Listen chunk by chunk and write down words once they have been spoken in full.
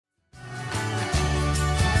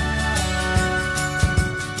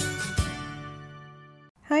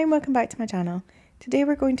and welcome back to my channel. Today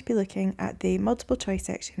we're going to be looking at the multiple choice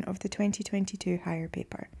section of the 2022 higher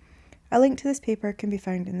paper. A link to this paper can be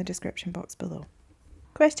found in the description box below.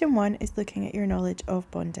 Question 1 is looking at your knowledge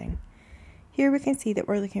of bonding. Here we can see that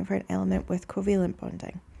we're looking for an element with covalent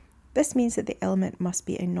bonding. This means that the element must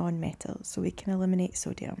be a non-metal, so we can eliminate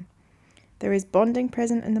sodium. There is bonding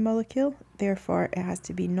present in the molecule, therefore it has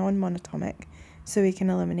to be non-monatomic, so we can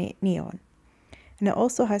eliminate neon. And it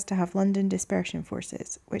also has to have London dispersion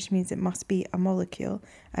forces, which means it must be a molecule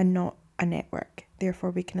and not a network.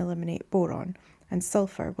 Therefore we can eliminate boron, and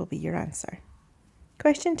sulfur will be your answer.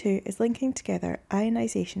 Question 2 is linking together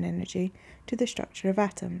ionization energy to the structure of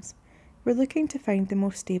atoms. We're looking to find the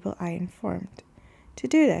most stable ion formed. To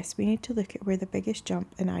do this, we need to look at where the biggest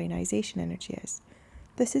jump in ionization energy is.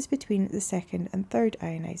 This is between the second and third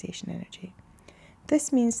ionization energy.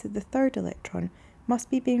 This means that the third electron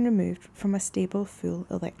must be being removed from a stable full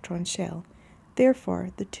electron shell.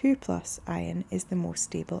 Therefore, the 2+ ion is the most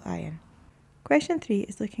stable ion. Question 3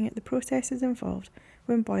 is looking at the processes involved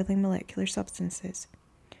when boiling molecular substances.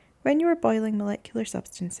 When you are boiling molecular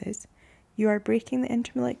substances, you are breaking the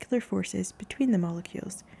intermolecular forces between the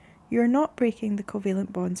molecules. You are not breaking the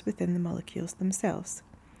covalent bonds within the molecules themselves.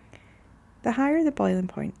 The higher the boiling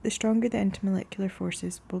point, the stronger the intermolecular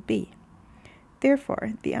forces will be.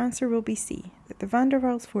 Therefore, the answer will be C, that the van der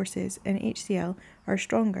Waals forces in HCl are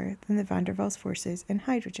stronger than the van der Waals forces in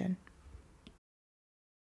hydrogen.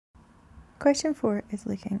 Question 4 is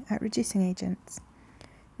looking at reducing agents.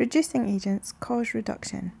 Reducing agents cause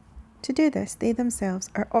reduction. To do this, they themselves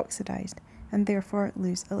are oxidized and therefore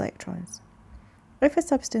lose electrons. If a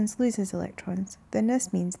substance loses electrons, then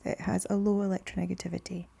this means that it has a low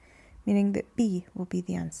electronegativity, meaning that B will be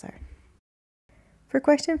the answer. For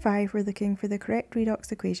question 5, we're looking for the correct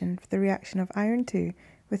redox equation for the reaction of iron 2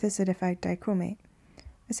 with acidified dichromate.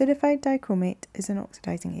 Acidified dichromate is an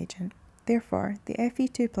oxidizing agent. Therefore, the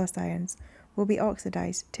Fe2+ ions will be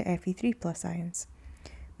oxidized to Fe3+ ions.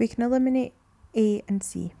 We can eliminate A and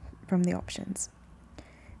C from the options.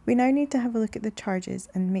 We now need to have a look at the charges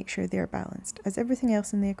and make sure they are balanced, as everything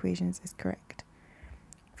else in the equations is correct.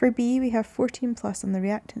 For B, we have 14+ on the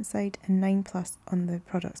reactant side and 9+ on the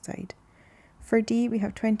product side. For D, we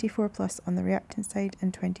have 24+ on the reactant side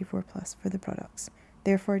and 24+ for the products.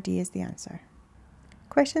 Therefore, D is the answer.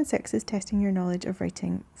 Question 6 is testing your knowledge of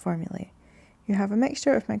writing formulae. You have a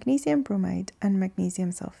mixture of magnesium bromide and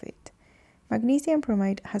magnesium sulfate. Magnesium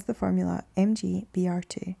bromide has the formula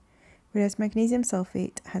MgBr2, whereas magnesium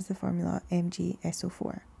sulfate has the formula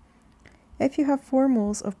MgSO4. If you have 4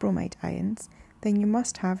 moles of bromide ions, then you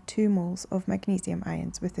must have 2 moles of magnesium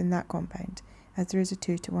ions within that compound, as there is a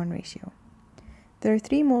 2:1 ratio. There are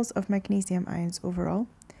 3 moles of magnesium ions overall.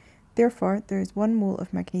 Therefore, there is 1 mole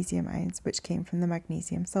of magnesium ions which came from the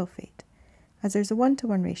magnesium sulfate. As there's a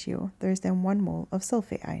 1:1 ratio, there is then 1 mole of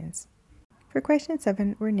sulfate ions. For question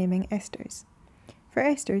 7, we're naming esters. For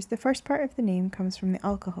esters, the first part of the name comes from the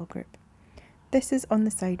alcohol group. This is on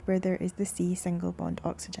the side where there is the C single bond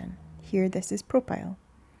oxygen. Here this is propyl.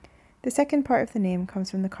 The second part of the name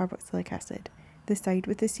comes from the carboxylic acid, the side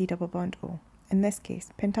with the C double bond O, in this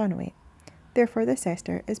case pentanoate. Therefore, this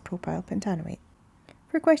ester is propyl pentanoate.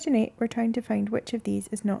 For question 8, we're trying to find which of these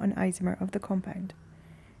is not an isomer of the compound.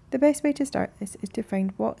 The best way to start this is to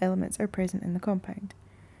find what elements are present in the compound.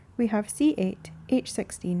 We have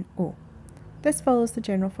C8H16O. This follows the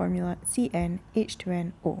general formula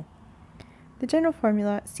CnH2nO. The general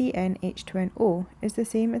formula CnH2nO is the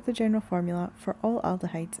same as the general formula for all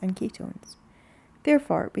aldehydes and ketones.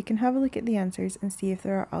 Therefore, we can have a look at the answers and see if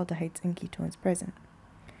there are aldehydes and ketones present.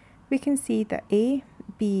 We can see that A,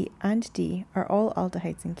 B, and D are all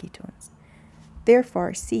aldehydes and ketones.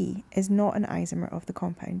 Therefore, C is not an isomer of the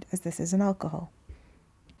compound, as this is an alcohol.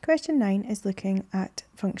 Question 9 is looking at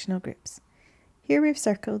functional groups. Here we've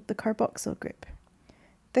circled the carboxyl group.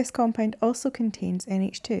 This compound also contains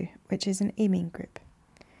NH2, which is an amine group.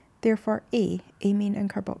 Therefore, A, amine and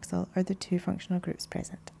carboxyl are the 2 functional groups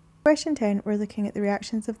present. Question 10, we're looking at the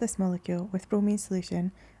reactions of this molecule with bromine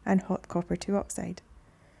solution and hot copper 2 oxide.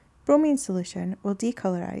 Bromine solution will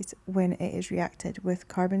decolorize when it is reacted with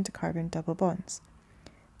carbon-to-carbon double bonds.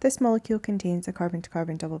 This molecule contains a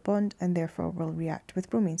carbon-to-carbon double bond and therefore will react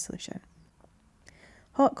with bromine solution.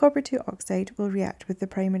 Hot copper 2 oxide will react with the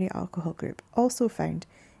primary alcohol group, also found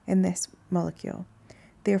in this molecule.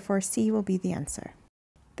 Therefore, C will be the answer.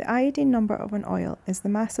 The iodine number of an oil is the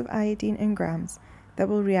mass of iodine in grams that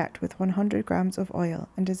will react with 100 grams of oil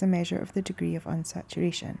and is a measure of the degree of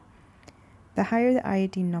unsaturation. The higher the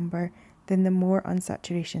iodine number, then the more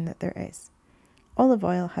unsaturation that there is. Olive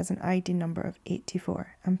oil has an iodine number of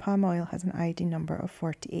 84 and palm oil has an iodine number of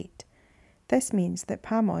 48. This means that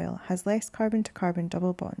palm oil has less carbon-to-carbon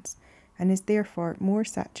double bonds and is therefore more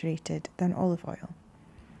saturated than olive oil.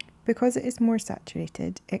 Because it is more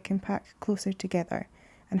saturated, it can pack closer together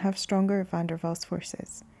and have stronger van der Waals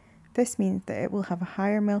forces. This means that it will have a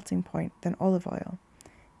higher melting point than olive oil.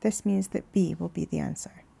 This means that B will be the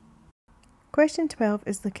answer. Question 12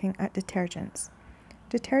 is looking at detergents.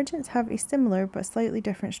 Detergents have a similar but slightly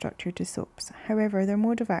different structure to soaps, however their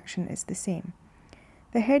mode of action is the same.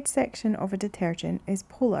 The head section of a detergent is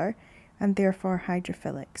polar and therefore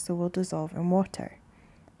hydrophilic, so will dissolve in water.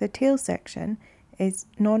 The tail section is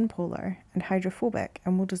non-polar and hydrophobic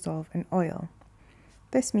and will dissolve in oil.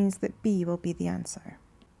 This means that B will be the answer.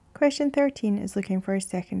 Question 13 is looking for a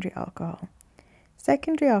secondary alcohol.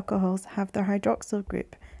 Secondary alcohols have their hydroxyl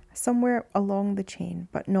group somewhere along the chain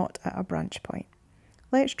but not at a branch point.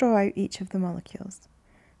 Let's draw out each of the molecules.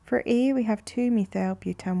 For A, we have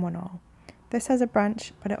 2-methyl-butan-1-ol. This has a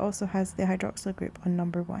branch, but it also has the hydroxyl group on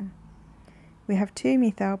number 1. We have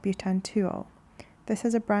 2-methyl-butan-2-ol. This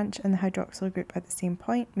has a branch and the hydroxyl group at the same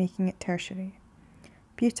point, making it tertiary.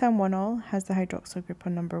 Butan-1-ol has the hydroxyl group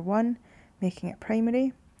on number 1, making it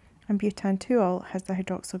primary, and butan-2-ol has the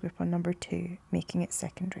hydroxyl group on number 2, making it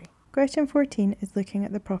secondary. Question 14 is looking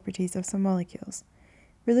at the properties of some molecules.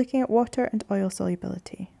 We're looking at water and oil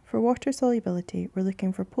solubility. For water solubility, we're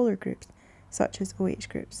looking for polar groups, such as OH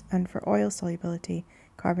groups, and for oil solubility,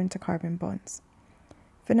 carbon-to-carbon bonds.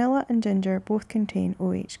 Vanilla and ginger both contain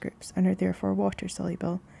OH groups and are therefore water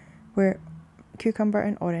soluble, where cucumber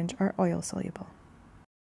and orange are oil soluble.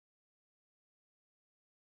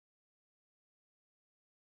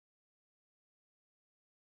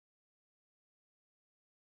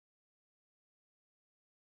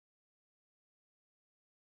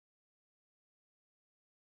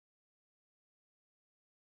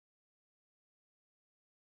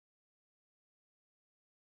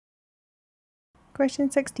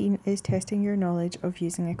 Question 16 is testing your knowledge of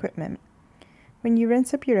using equipment. When you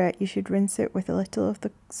rinse a burette, you should rinse it with a little of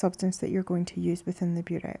the substance that you're going to use within the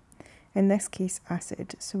burette, in this case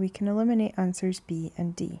acid, so we can eliminate answers B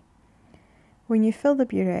and D. When you fill the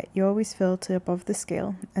burette, you always fill to above the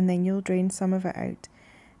scale, and then you'll drain some of it out,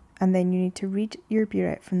 and then you need to read your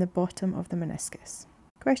burette from the bottom of the meniscus.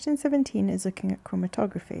 Question 17 is looking at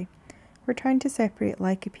chromatography. We're trying to separate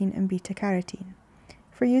lycopene and beta-carotene.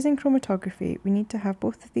 For using chromatography, we need to have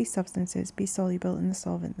both of these substances be soluble in the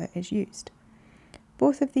solvent that is used.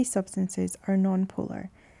 Both of these substances are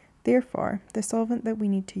non-polar, therefore the solvent that we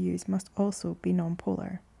need to use must also be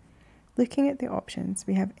non-polar. Looking at the options,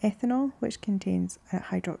 we have ethanol, which contains a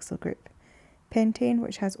hydroxyl group, pentane,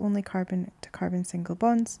 which has only carbon-to-carbon single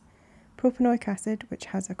bonds, propanoic acid, which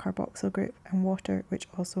has a carboxyl group, and water, which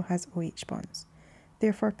also has OH bonds.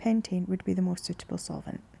 Therefore, pentane would be the most suitable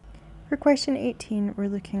solvent. For question 18, we're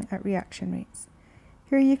looking at reaction rates.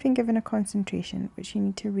 Here you've been given a concentration, which you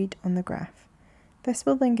need to read on the graph. This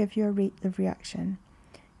will then give you a rate of reaction.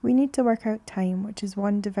 We need to work out time, which is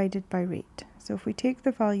 1 divided by rate. So if we take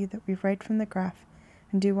the value that we've read from the graph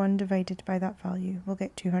and do 1 divided by that value, we'll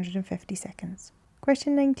get 250 seconds.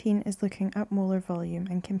 Question 19 is looking at molar volume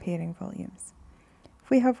and comparing volumes. If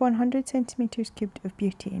we have 100 centimetres cubed of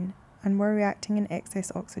butane and we're reacting in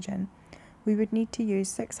excess oxygen, we would need to use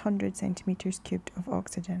 600 centimetres cubed of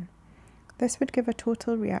oxygen. This would give a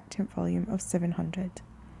total reactant volume of 700.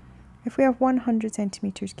 If we have 100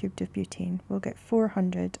 centimetres cubed of butane, we'll get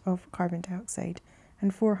 400 of carbon dioxide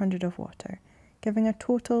and 400 of water, giving a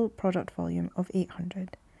total product volume of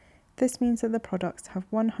 800. This means that the products have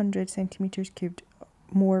 100 centimetres cubed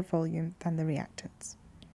more volume than the reactants.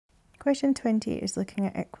 Question 20 is looking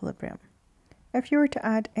at equilibrium. If you were to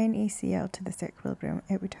add NaCl to this equilibrium,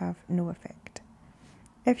 it would have no effect.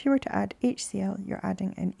 If you were to add HCl, you're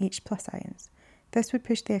adding in H+ ions. This would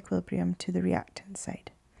push the equilibrium to the reactant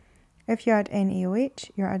side. If you add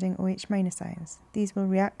NaOH, you're adding OH- ions. These will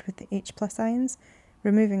react with the H+ ions,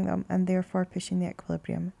 removing them and therefore pushing the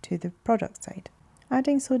equilibrium to the product side.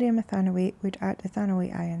 Adding sodium ethanoate would add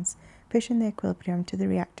ethanoate ions, pushing the equilibrium to the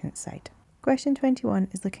reactant side. Question 21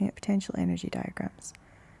 is looking at potential energy diagrams.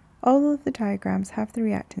 All of the diagrams have the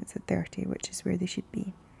reactants at 30, which is where they should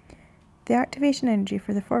be. The activation energy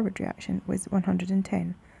for the forward reaction was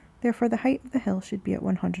 110, therefore the height of the hill should be at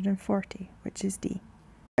 140, which is D.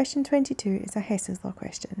 Question 22 is a Hess's law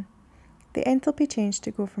question. The enthalpy change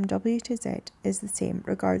to go from W to Z is the same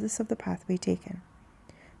regardless of the pathway taken.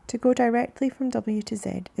 To go directly from W to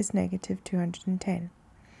Z is negative 210.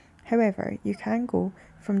 However, you can go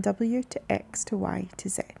from W to X to Y to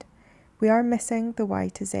Z. We are missing the Y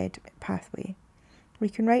to Z pathway. We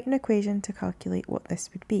can write an equation to calculate what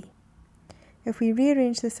this would be. If we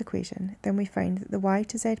rearrange this equation, then we find that the y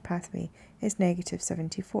to z pathway is negative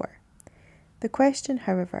 74. The question,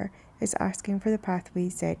 however, is asking for the pathway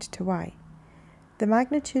z to y. The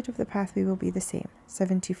magnitude of the pathway will be the same,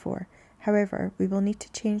 74. However, we will need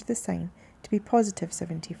to change the sign to be positive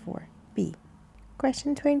 74, b.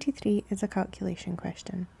 Question 23 is a calculation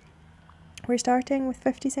question. We're starting with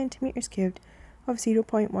 50 centimetres cubed of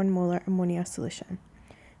 0.1 molar ammonia solution.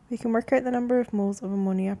 We can work out the number of moles of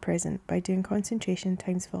ammonia present by doing concentration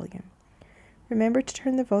times volume. Remember to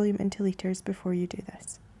turn the volume into litres before you do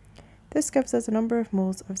this. This gives us a number of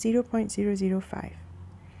moles of 0.005.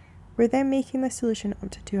 We're then making the solution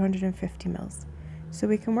up to 250 ml, so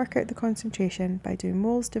we can work out the concentration by doing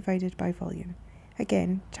moles divided by volume.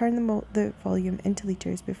 Again, turn the volume into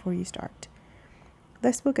litres before you start.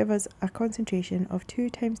 This will give us a concentration of 2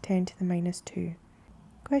 times 10 to the minus 2.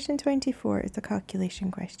 Question 24 is a calculation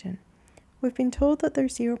question. We've been told that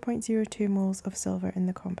there's 0.02 moles of silver in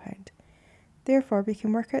the compound. Therefore, we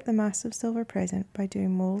can work out the mass of silver present by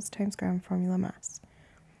doing moles times gram formula mass.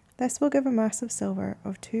 This will give a mass of silver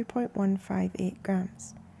of 2.158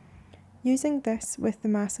 grams. Using this with the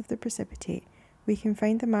mass of the precipitate, we can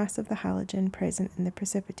find the mass of the halogen present in the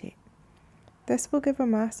precipitate. This will give a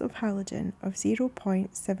mass of halogen of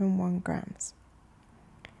 0.71 grams.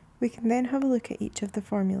 We can then have a look at each of the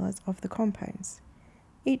formulas of the compounds.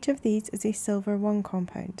 Each of these is a silver 1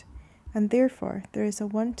 compound, and therefore there is a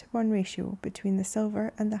 1-to-1 ratio between the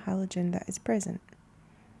silver and the halogen that is present.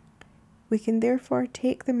 We can therefore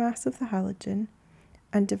take the mass of the halogen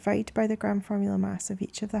and divide by the gram formula mass of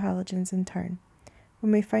each of the halogens in turn.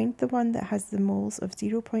 When we find the one that has the moles of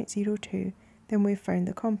 0.02, then we've found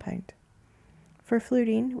the compound. For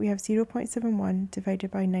fluorine, we have 0.71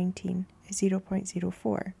 divided by 19 is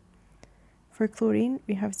 0.04. For chlorine,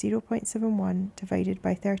 we have 0.71 divided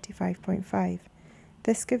by 35.5.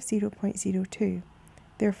 This gives 0.02.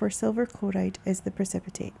 Therefore, silver chloride is the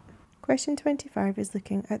precipitate. Question 25 is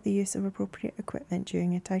looking at the use of appropriate equipment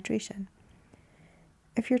during a titration.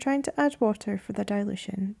 If you're trying to add water for the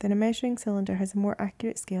dilution, then a measuring cylinder has a more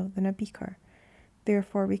accurate scale than a beaker.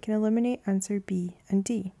 Therefore, we can eliminate answer B and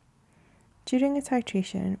D. During a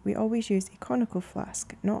titration, we always use a conical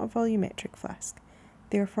flask, not a volumetric flask.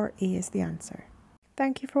 Therefore, A is the answer.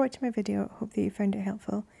 Thank you for watching my video. I hope that you found it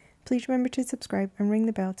helpful. Please remember to subscribe and ring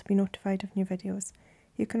the bell to be notified of new videos.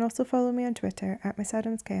 You can also follow me on Twitter at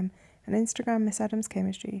MissAdamsChem and Instagram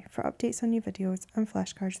MissAdamsChemistry for updates on new videos and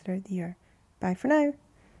flashcards throughout the year. Bye for now!